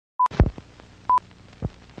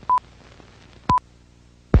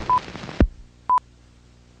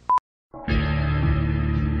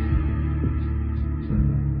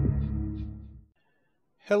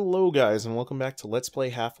Hello guys, and welcome back to Let's Play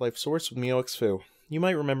Half-Life Source with me, OXFu. You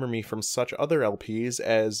might remember me from such other LPs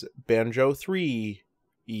as Banjo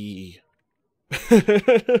 3E.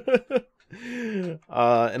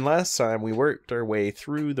 And last time we worked our way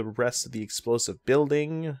through the rest of the explosive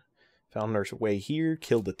building, found our way here,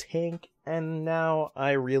 killed a tank, and now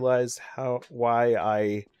I realized why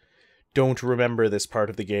I don't remember this part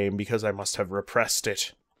of the game, because I must have repressed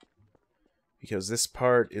it. Because this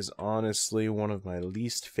part is honestly one of my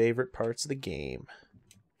least favorite parts of the game.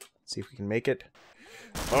 Let's see if we can make it.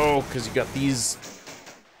 Oh, because you got these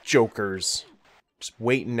jokers just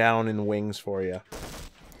waiting down in the wings for you.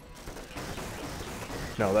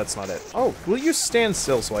 No, that's not it. Oh, will you stand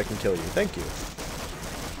still so I can kill you? Thank you.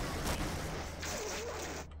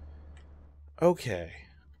 Okay.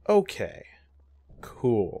 Okay.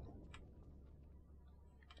 Cool.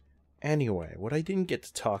 Anyway, what I didn't get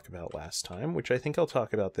to talk about last time, which I think I'll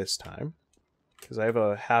talk about this time, because I have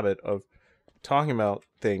a habit of talking about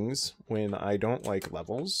things when I don't like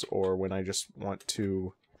levels, or when I just want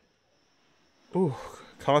to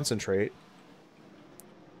concentrate.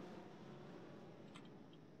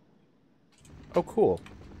 Oh, cool.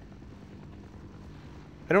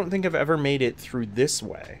 I don't think I've ever made it through this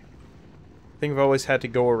way. I think I've always had to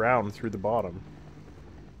go around through the bottom.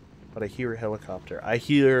 But I hear a helicopter. I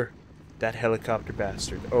hear that helicopter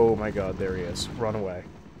bastard. Oh my god, there he is. Run away.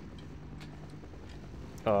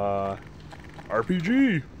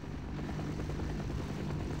 RPG!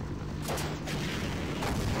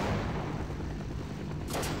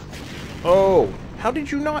 Oh! How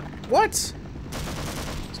did you not... What?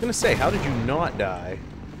 I was gonna say, how did you not die?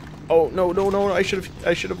 Oh, no, no, no, I should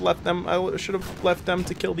have left them. I should have left them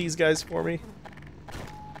to kill these guys for me.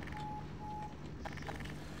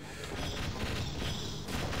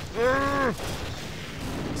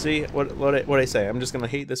 See, what I say? I'm just gonna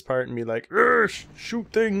hate this part and be like, shoot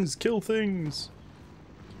things, kill things.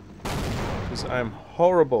 Because I'm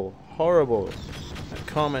horrible at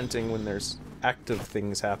commenting when there's active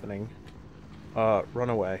things happening. Run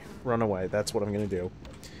away. Run away. That's what I'm gonna do.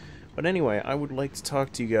 But anyway, I would like to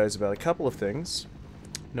talk to you guys about a couple of things.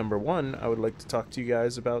 Number one, I would like to talk to you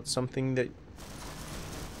guys about something that...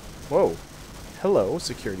 Whoa. Hello,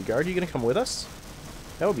 security guard. Are you gonna come with us?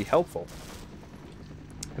 That would be helpful.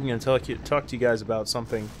 I'm going to talk to you guys about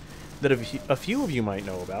something that a few of you might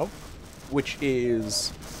know about, which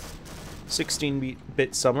is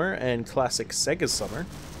 16-bit Summer and classic Sega Summer.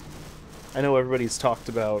 I know everybody's talked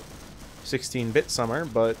about 16-bit Summer,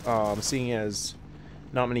 but seeing as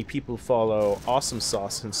not many people follow Awesome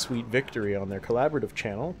Sauce and Sweet Victory on their collaborative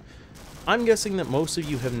channel, I'm guessing that most of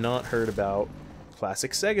you have not heard about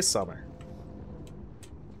classic Sega Summer.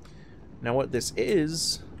 Now what this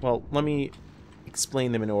is, well, let me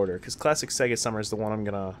explain them in order, because classic Sega Summer is the one I'm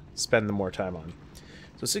gonna spend the more time on.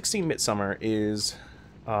 So 16-bit Summer is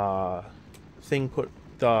a thing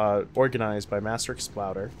organized by Master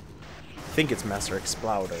Exploder. I think it's Master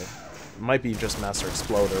Exploder. It might be just Master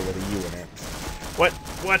Exploder with a U in it. What?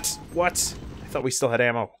 What? What? I thought we still had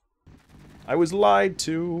ammo. I was lied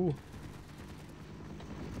to.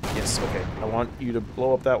 Yes, okay. I want you to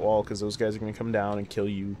blow up that wall, because those guys are gonna come down and kill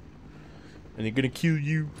you. And they're gonna kill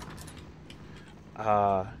you.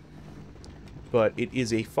 But it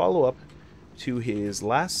is a follow-up to his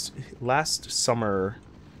last summer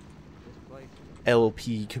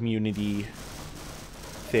LP community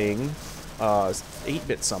thing,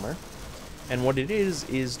 8-bit Summer. And what it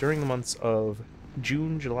is during the months of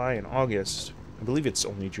June, July, and August. I believe it's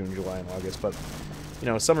only June, July, and August, but, you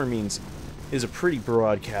know, summer is a pretty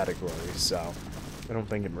broad category, so I don't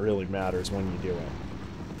think it really matters when you do it.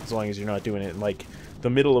 As long as you're not doing it in, like,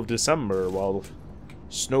 the middle of December while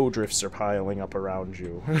snowdrifts are piling up around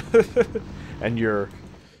you. And you're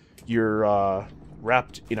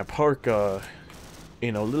wrapped in a parka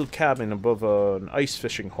in a little cabin above an ice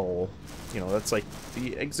fishing hole. You know, that's like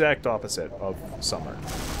the exact opposite of summer.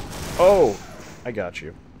 Oh! I got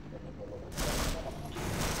you.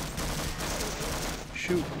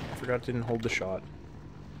 Shoot. I forgot I didn't hold the shot.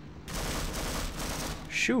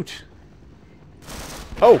 Shoot!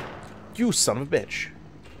 Oh! You son of a bitch.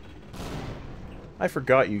 I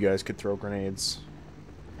forgot you guys could throw grenades.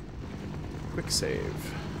 Quick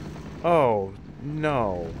save. Oh,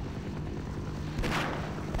 no.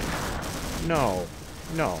 No.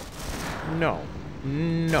 No. No.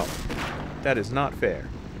 No. That is not fair.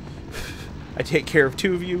 I take care of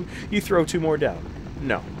 2 of you, you throw 2 more down.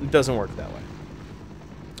 No, it doesn't work that way.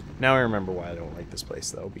 Now I remember why I don't like this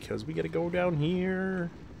place, though, because we gotta go down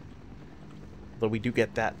here. Though we do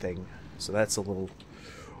get that thing, so that's a little...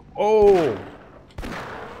 Oh!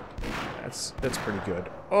 That's pretty good.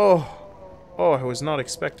 Oh! Oh, I was not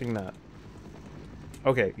expecting that.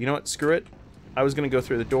 Okay, you know what? Screw it. I was gonna go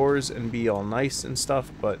through the doors and be all nice and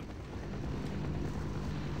stuff, but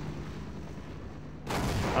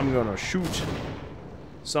I'm gonna shoot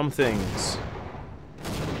some things.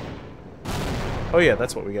 Oh yeah,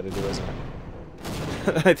 that's what we gotta do, isn't it?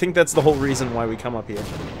 I think that's the whole reason why we come up here.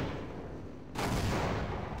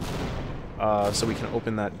 So we can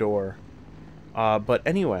open that door. But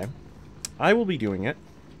anyway, I will be doing it.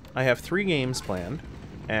 I have 3 games planned,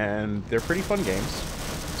 and they're pretty fun games,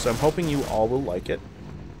 so I'm hoping you all will like it.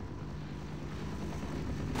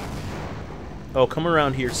 Oh, come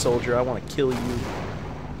around here, soldier. I want to kill you.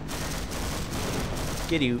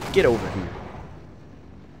 Get over here.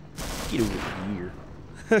 Get over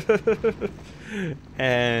here.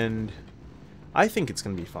 And I think it's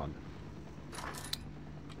going to be fun.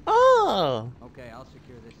 Oh! Okay, I'll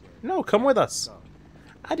secure this area. No, come with us.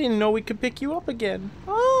 I didn't know we could pick you up again.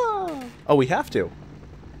 Oh, we have to.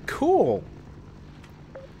 Cool.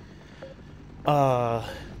 But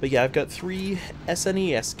yeah, I've got 3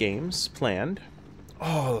 SNES games planned.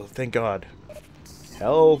 Oh, thank God.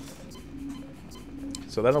 Health.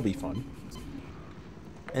 So that'll be fun.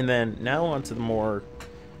 And then now on to the more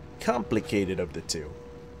complicated of the 2.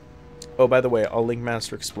 Oh, by the way, I'll link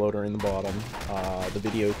Master Exploder in the bottom. The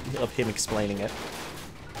video of him explaining it.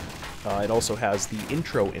 It also has the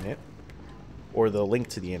intro in it, or the link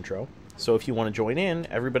to the intro. So if you want to join in,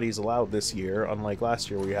 everybody's allowed this year, unlike last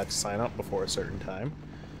year where you had to sign up before a certain time.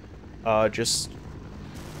 Just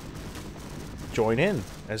join in,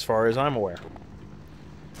 as far as I'm aware.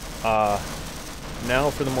 Now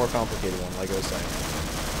for the more complicated one, like I was saying.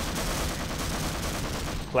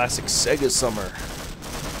 Classic Sega Summer.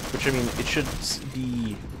 Which, I mean, it should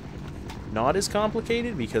be not as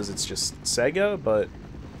complicated because it's just Sega, but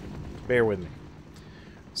bear with me.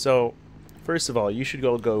 So, first of all, you should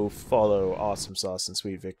go follow Awesome Sauce and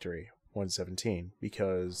Sweet Victory 117,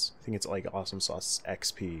 because I think it's like Awesome Sauce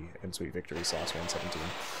XP and Sweet Victory Sauce 117,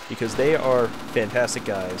 because they are fantastic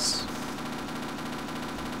guys,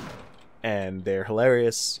 and they're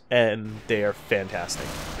hilarious, and they are fantastic.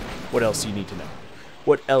 What else do you need to know?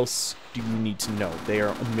 What else do you need to know? They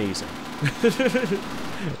are amazing.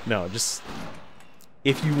 No, just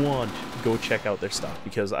if you want, go check out their stuff,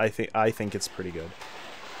 because I think it's pretty good.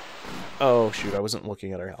 Oh shoot, I wasn't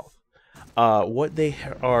looking at our health. What they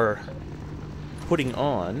are putting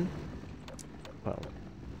on,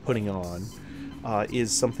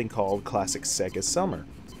 is something called Classic Sega Summer.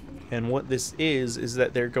 And what this is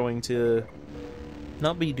that they're going to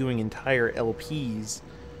not be doing entire LPs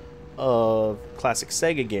of classic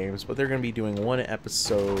Sega games, but they're going to be doing 1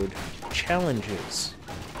 episode challenges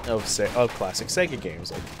of classic Sega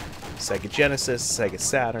games, like Sega Genesis, Sega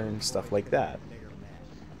Saturn, stuff like that.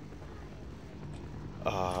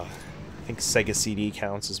 I think Sega CD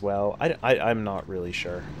counts as well. I'm not really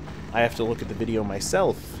sure. I have to look at the video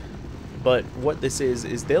myself. But what this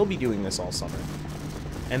is they'll be doing this all summer.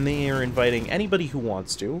 And they are inviting anybody who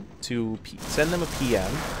wants to send them a PM,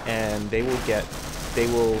 and they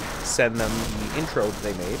will send them the intro that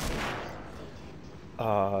they made.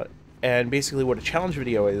 And basically what a challenge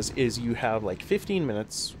video is you have like 15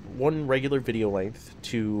 minutes, 1 regular video length,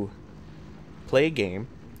 to play a game,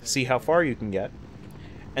 see how far you can get,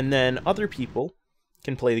 and then other people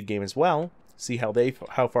can play the game as well, see how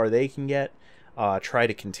far they can get, try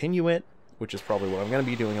to continue it, which is probably what I'm going to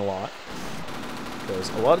be doing a lot, because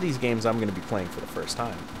a lot of these games I'm going to be playing for the first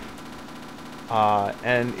time.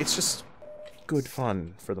 And it's just good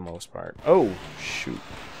fun for the most part. Oh, shoot.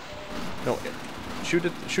 No, shoot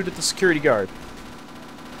at the security guard.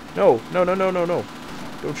 No.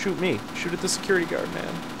 Don't shoot me. Shoot at the security guard,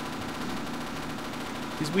 man.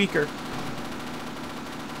 He's weaker.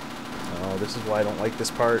 Oh, this is why I don't like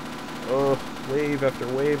this part. Oh, wave after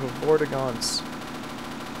wave of Vortigons.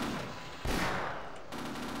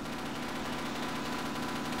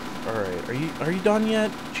 Alright, are you done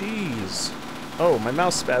yet? Jeez. Oh, my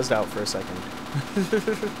mouse spazzed out for a second.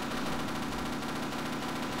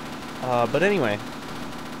 But anyway.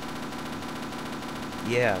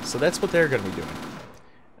 Yeah, so that's what they're gonna be doing.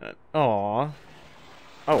 Aww.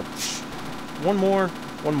 Oh, one more.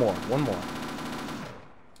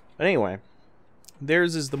 But anyway,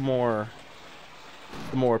 theirs is the more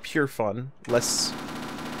pure fun, less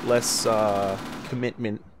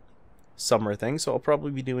commitment summer thing. So I'll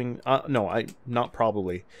probably be doing not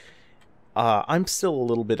probably. I'm still a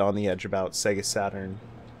little bit on the edge about Sega Saturn.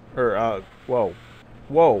 Or whoa.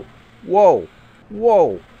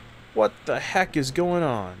 What the heck is going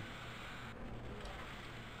on?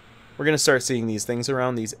 we're going to start seeing these things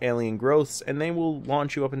around, these alien growths, and they will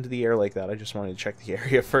launch you up into the air like that. I just wanted to check the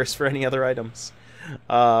area first for any other items.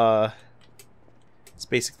 It's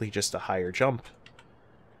basically just a higher jump.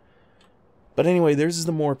 But anyway, theirs is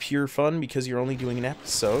the more pure fun because you're only doing an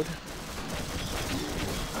episode.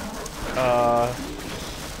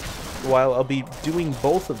 While I'll be doing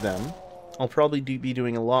both of them, I'll probably be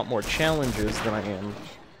doing a lot more challenges than I am,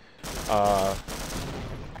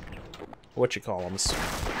 whatchamacallums.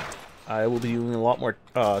 I will be doing a lot more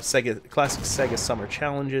classic Sega Summer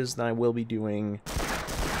challenges than I will be doing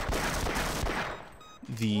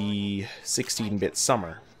the 16-bit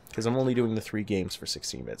Summer, because I'm only doing the 3 games for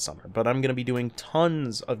 16-bit Summer. But I'm going to be doing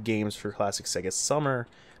tons of games for classic Sega Summer,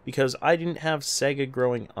 because I didn't have Sega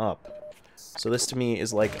growing up. So this to me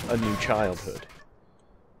is like a new childhood.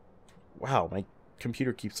 Wow, my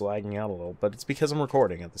computer keeps lagging out a little, but it's because I'm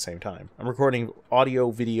recording at the same time. I'm recording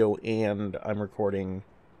audio, video, and I'm recording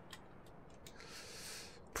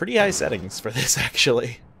pretty high settings for this,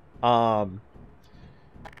 actually. So,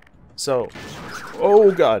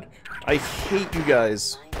 oh god, I hate you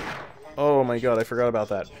guys. Oh my god, I forgot about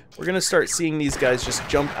that. We're gonna start seeing these guys just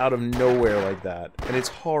jump out of nowhere like that, and it's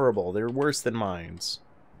horrible. They're worse than mines.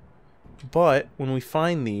 But when we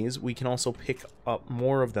find these, we can also pick up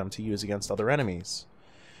more of them to use against other enemies,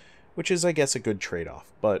 which is, I guess, a good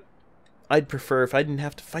trade-off. But I'd prefer if I didn't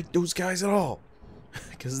have to fight those guys at all,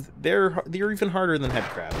 because they're even harder than head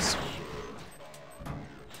crabs.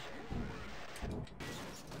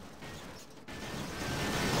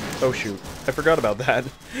 Oh shoot, I forgot about that.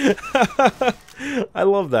 I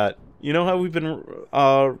love that. You know how we've been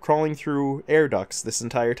crawling through air ducts this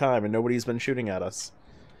entire time and nobody's been shooting at us?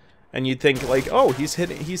 And you'd think, like, oh, he's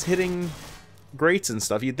hitting grates and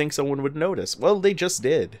stuff. You'd think someone would notice. Well, they just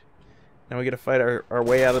did. Now we gotta fight our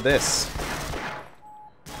way out of this.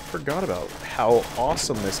 Forgot about how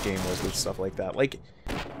awesome this game was with stuff like that. Like,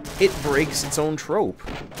 it breaks its own trope.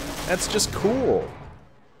 That's just cool.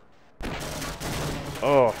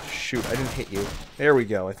 Oh, shoot, I didn't hit you. There we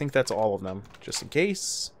go. I think that's all of them. Just in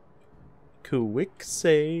case. Quick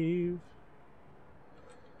save.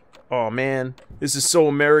 Oh, man. This is so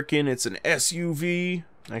American. It's an SUV.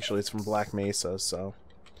 Actually, it's from Black Mesa, so.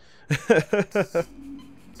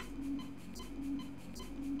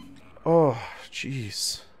 Oh,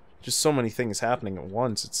 jeez. Just so many things happening at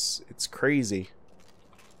once. It's crazy.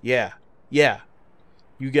 Yeah. Yeah.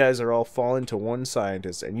 You guys are all fallen to one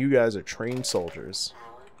scientist, and you guys are trained soldiers.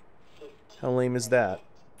 How lame is that?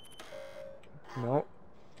 Nope.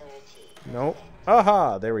 Nope.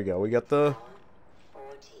 Aha! There we go. We got the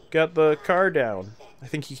car down. I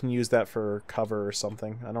think you can use that for cover or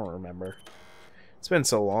something. I don't remember. It's been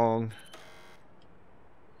so long.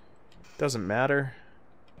 Doesn't matter.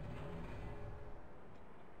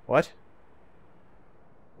 What?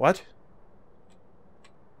 What?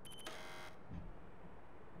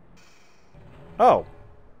 Oh.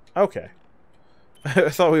 Okay. I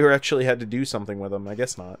thought we actually had to do something with them. I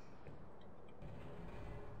guess not.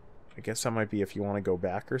 I guess that might be if you want to go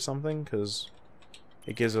back or something, because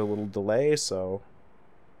it gives a little delay, so...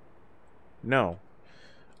 No.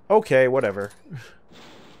 Okay, whatever.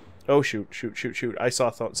 Oh, shoot, shoot, shoot, shoot. I saw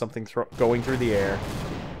something going through the air.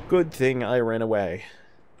 Good thing I ran away.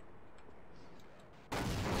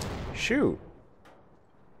 Shoot.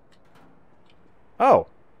 Oh.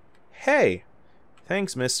 Hey.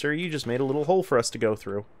 Thanks, mister. You just made a little hole for us to go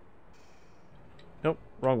through. Nope,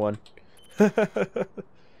 wrong one.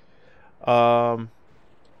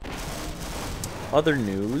 Other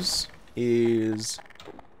news is...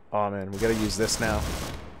 Oh, man, we gotta use this now.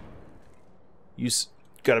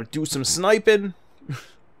 Gotta do some sniping.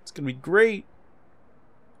 It's gonna be great.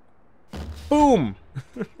 Boom!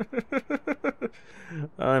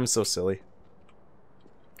 I'm so silly.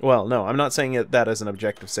 Well, no, I'm not saying that as an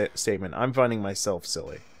objective statement. I'm finding myself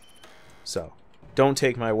silly. So, don't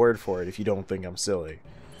take my word for it if you don't think I'm silly.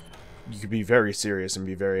 You could be very serious and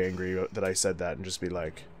be very angry that I said that and just be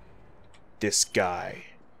like, this guy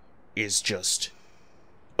is just...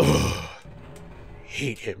 Ugh,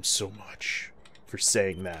 hate him so much for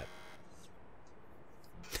saying that.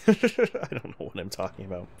 I don't know what I'm talking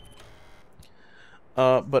about.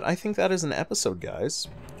 But I think that is an episode, guys.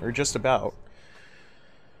 Or just about.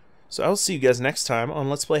 So I'll see you guys next time on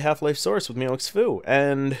Let's Play Half-Life Source with me, OXFU.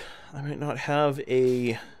 And I might not have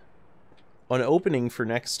an opening for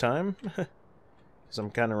next time, because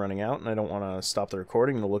I'm kind of running out, and I don't want to stop the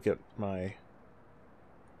recording to look at my...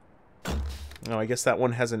 No, I guess that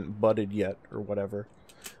one hasn't budded yet, or whatever.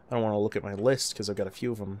 I don't want to look at my list, because I've got a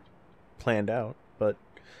few of them planned out. But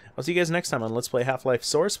I'll see you guys next time on Let's Play Half-Life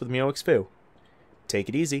Source with me, OXFU. Take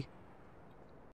it easy.